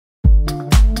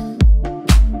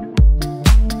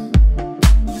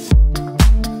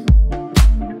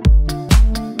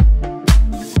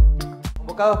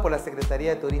convocados por la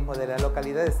Secretaría de Turismo de la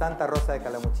localidad de Santa Rosa de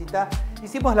Calamuchita,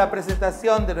 hicimos la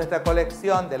presentación de nuestra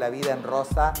colección de la vida en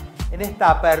rosa en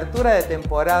esta apertura de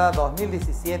temporada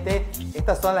 2017.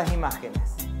 Estas son las imágenes.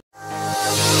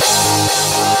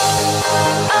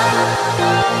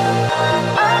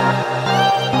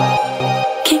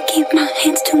 Can't keep my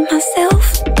hands to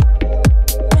myself,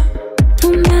 no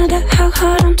matter how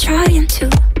hard I'm trying to.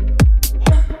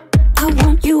 I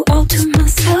want you all to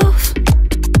myself.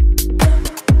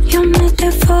 You're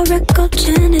metaphorical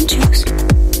gin and juice,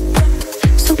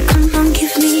 so come on,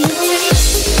 give me a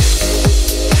taste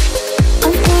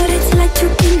of what it's like to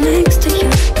be next to you.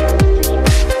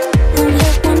 Won't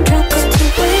let one drop go to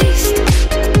waste.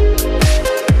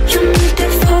 You're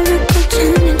metaphorical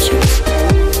gin and juice.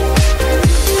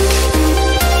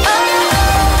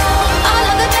 All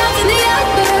of the downs and the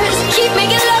uppers keep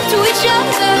making love to each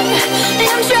other, and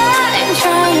I'm trying.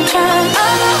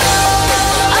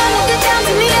 All of the downs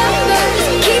and the uppers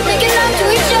keep making love to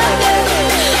each other,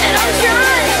 and I'm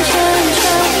trying.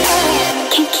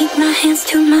 Can't keep my hands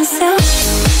to myself.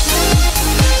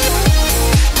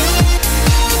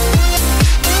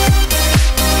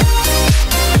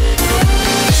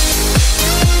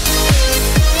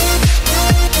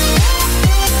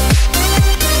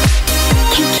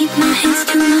 Can't keep my hands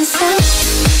to myself.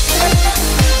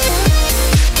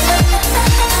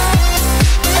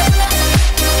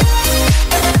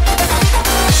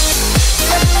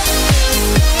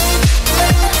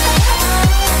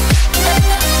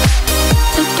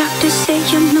 The doctors say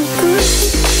you're no good,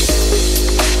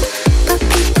 but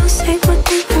people say what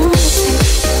they want to say,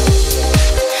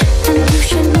 and you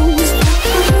should know it's not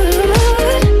hard.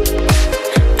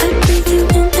 I breathe you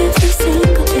in every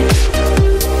single day.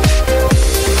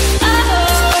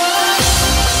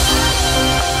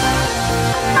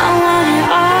 I want it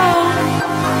all.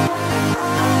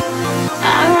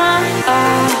 I want it all.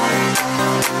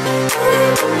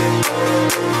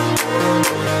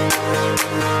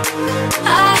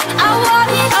 I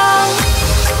want it all.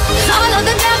 All of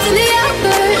the downs and the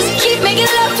uppers keep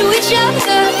making love to each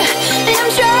other, and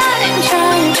I'm trying.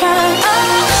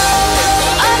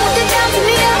 All of the downs and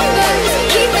the uppers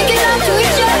keep making love to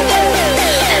each other,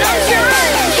 and I'm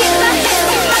trying. Keep my hands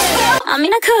to myself. I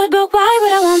mean, I could, but why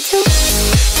would I want to?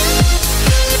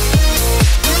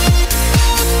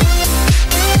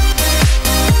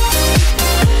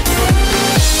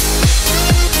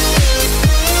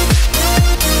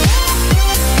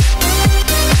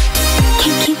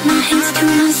 Can't keep my hands to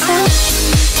myself.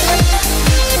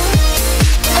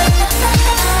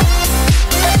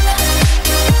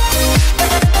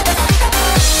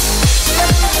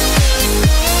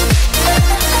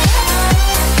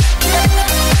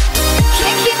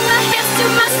 Can't keep my hands to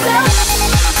myself.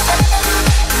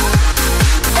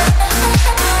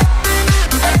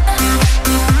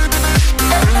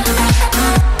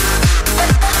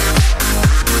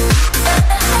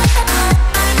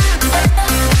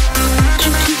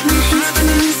 Can't keep my hands to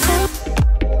myself.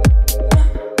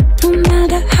 No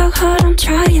matter how hard I'm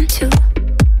trying to,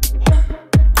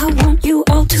 I want you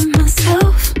all to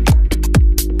myself.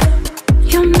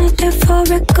 You're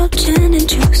metaphorical gin and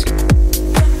juice,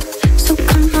 so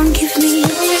come on, give me a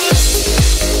taste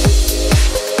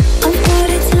of what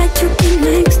it's like to be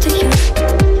next to you.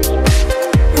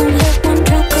 Won't let one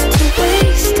drop go to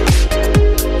waste.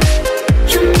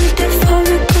 You're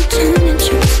metaphorical gin and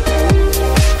juice.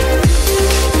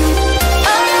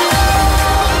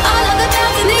 All of the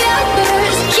downs and the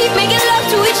uppers keep making love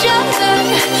to each other,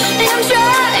 and I'm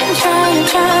trying.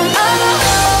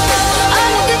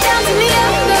 All of the downs and the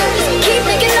uppers keep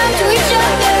making love to each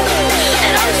other,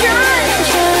 and I'm trying.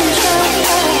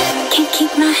 Can't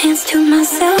keep my hands to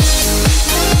myself.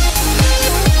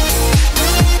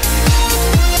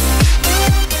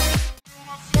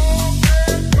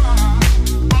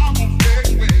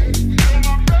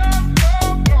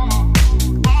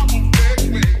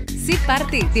 Sé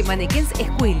parte de Mannequins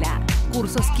Escuela.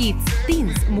 Cursos kids,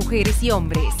 teens, mujeres y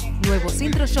hombres. Nuevo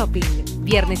centro shopping.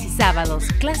 Viernes y sábados,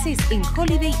 clases en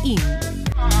Holiday Inn.